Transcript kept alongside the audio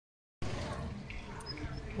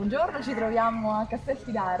Buongiorno, ci troviamo a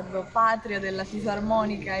Castelfidardo, patria della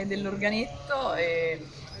fisarmonica e dell'organetto, e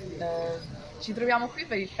ci troviamo qui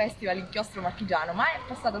per il festival Inchiostro Marchigiano, ma è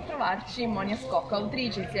passata a trovarci Monia Scocco,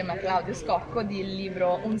 autrice insieme a Claudio Scocco del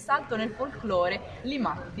libro Un salto nel folklore di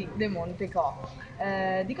Matti de Montecò.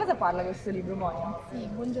 Di cosa parla questo libro, Monia? Sì,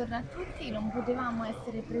 buongiorno a tutti, non potevamo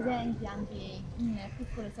essere presenti anche in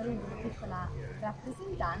piccolo saluto, in piccola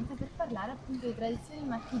rappresentanza per parlare appunto di tradizioni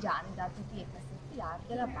marchigiane, dato che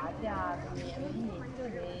Castelfidardo è la patria, come abbiamo detto,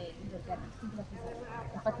 degli organisti della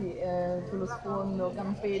Fisarmonica. Infatti sullo sfondo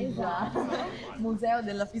campeggia Museo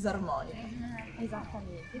della Fisarmonica.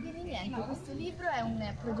 Esattamente, quindi niente, questo libro è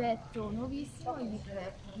un progetto nuovissimo, il libro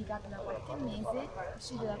è pubblicato da qualche mese,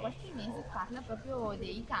 uscito da qualche mese e parla proprio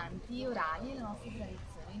dei canti orali e delle nostre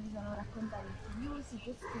tradizioni, quindi sono raccontati gli usi, i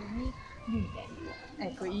costumi di un tempo.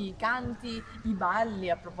 Ecco, i canti, i balli,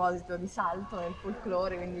 a proposito di salto nel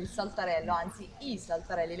folklore, quindi il saltarello, anzi i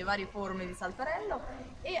saltarelli, le varie forme di saltarello.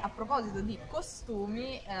 E a proposito di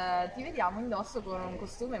costumi, ti vediamo indosso con un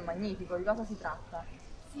costume magnifico, di cosa si tratta?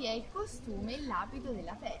 Sì, è il costume e l'abito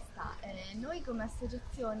della festa. Noi come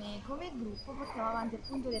associazione, come gruppo portiamo avanti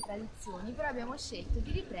appunto le tradizioni, però abbiamo scelto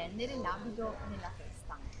di riprendere l'abito della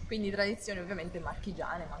festa. Quindi tradizioni ovviamente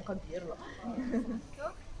marchigiane, manco a dirlo.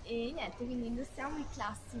 Esatto. E niente, quindi indossiamo il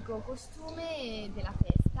classico costume della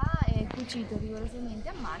festa, cucito rigorosamente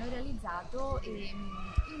a mano, realizzato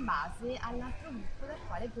in base all'altro gruppo dal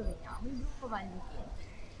quale proveniamo, il gruppo Valdichieti.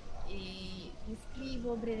 E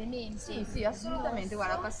descrivo brevemente. Sì, assolutamente,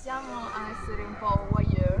 guarda, passiamo a essere un po'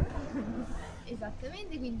 voyeur.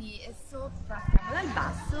 Esattamente, quindi sopra, partiamo dal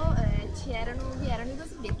basso, vi erano i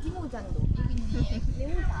cosiddetti mutandoni, quindi le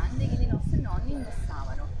mutande che le nostre nonne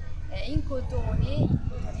indossavano in cotone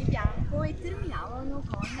bianco e terminavano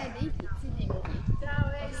con dei pizzi e dei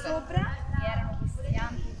merletti. Sopra vi erano questi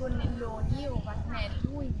ampi gonnelloni o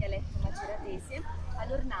pannellu in dialetto maceratese,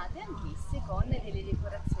 adornate anch'esse con delle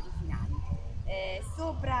decorazioni finali.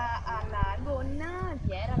 Sopra alla gonna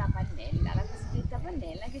vi era la pannella, la cosiddetta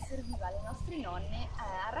pannella che serviva alle nostre nonne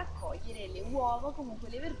a raccogliere le uova, comunque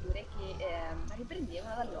le verdure che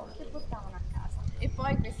riprendevano dall'orto e portavano a casa. E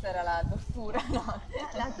poi questa era la tortura, no?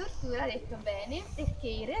 La tortura, detto bene, perché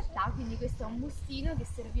in realtà quindi questo è un bustino che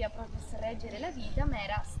serviva proprio a sorreggere la vita, ma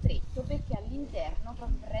era stretto perché all'interno,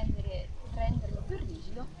 proprio per renderlo più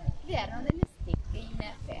rigido, vi erano delle stecche in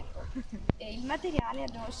ferro. E il materiale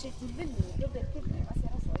abbiamo scelto il velluto perché prima si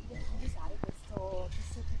era soliti usare questo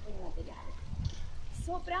tipo di materiale.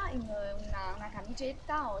 Sopra in una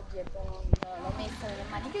camicetta, oggi l'ho messa nelle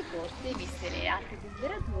maniche corte, viste le alte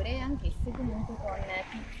temperature, anch'esse comunque con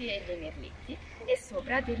pizzi e dei merletti, e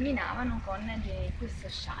sopra terminavano con questo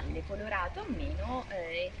scialle colorato o meno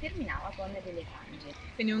e terminava con delle frange.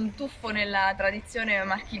 Quindi un tuffo nella tradizione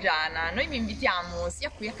marchigiana. Noi vi invitiamo sia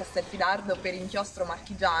qui a Castelfidardo per Inchiostro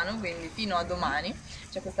Marchigiano, quindi fino a domani,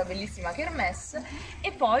 c'è questa bellissima kermesse,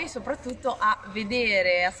 e poi soprattutto a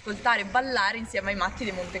vedere, ascoltare e ballare insieme ai Matti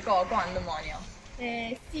de Montecò. Quando, Monia?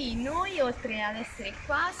 Sì, noi oltre ad essere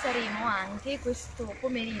qua saremo anche questo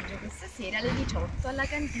pomeriggio, questa sera alle 18 alla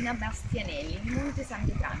cantina Bastianelli di Monte San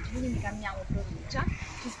Pietrangelo, quindi cambiamo provincia,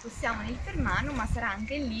 ci spostiamo nel Fermano, ma sarà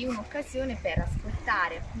anche lì un'occasione per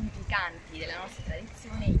ascoltare appunto i canti della nostra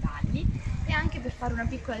tradizione, i balli, e anche per fare una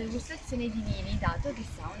piccola degustazione di vini, dato che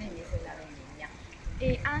siamo nel mese della vendemmia.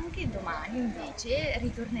 E anche domani invece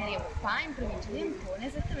ritorneremo qua in provincia di Ancona,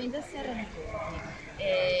 esattamente a Serra dei Torni,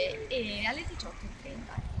 e alle 18:30.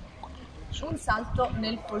 Un salto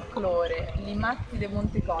nel folklore, di Matti de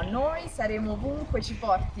Montecò. Noi saremo ovunque ci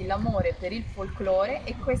porti l'amore per il folklore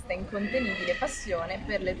e questa incontenibile passione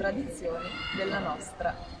per le tradizioni della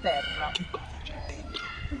nostra terra.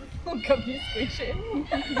 Non capisco i cenni.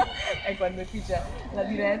 È quando qui c'è la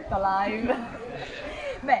diretta live.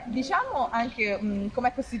 Beh, diciamo anche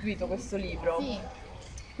com'è costituito questo libro. Sì.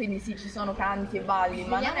 Quindi sì, ci sono canti e balli,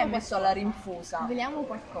 ma non è messo alla rinfusa. Vediamo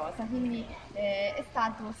qualcosa, quindi è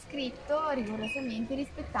stato scritto rigorosamente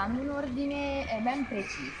rispettando un ordine ben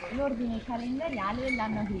preciso, l'ordine calendariale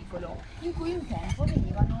dell'anno agricolo, in cui un tempo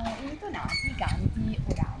venivano intonati i canti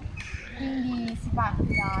orali. Quindi si parte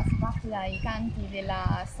dai canti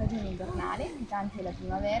della stagione invernale, i canti della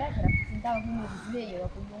primavera, che rappresentavano quindi il risveglio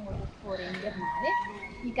dopo il lungo torpore invernale,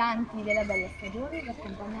 i canti della bella stagione, che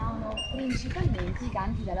accompagnavano principalmente i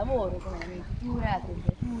canti da lavoro, come la mietitura, la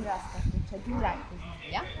temperatura, la scartocciatura e così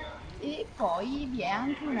via. E poi vi è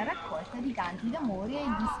anche una raccolta di canti d'amore e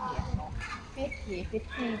di scherno. Perché?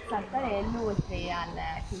 Perché il saltarello, oltre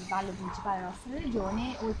che il ballo principale della nostra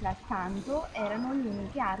regione, oltre al canto, erano le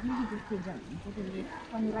uniche armi di corteggiamento. Quindi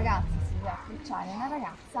quando un ragazzo si doveva approcciare a una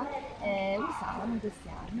ragazza, usavano queste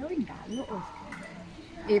armi, o il ballo o il scherno.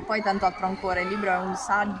 E poi tanto altro ancora. Il libro è un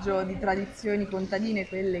saggio di tradizioni contadine,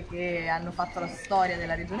 quelle che hanno fatto la storia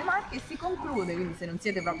della regione Marche, e si conclude, quindi se non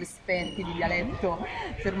siete proprio esperti di dialetto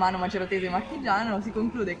fermano, macerotese e marchigiano, si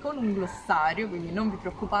conclude con un glossario, quindi non vi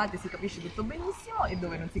preoccupate, si capisce tutto benissimo, e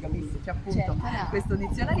dove non si capisce c'è appunto questo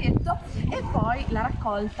dizionarietto, e poi la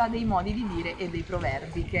raccolta dei modi di dire e dei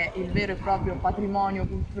proverbi, che è il vero e proprio patrimonio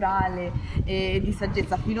culturale e di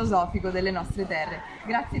saggezza filosofico delle nostre terre.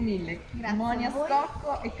 Grazie mille, Monia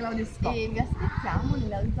Scocco e Claudio Scocco. E vi aspettiamo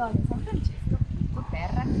nell'Auditorio San Francesco per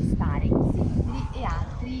acquistare questi libri e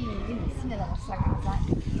altri bellissimi della nostra casa.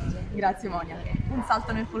 Grazie Monia, un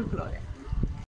salto nel folklore.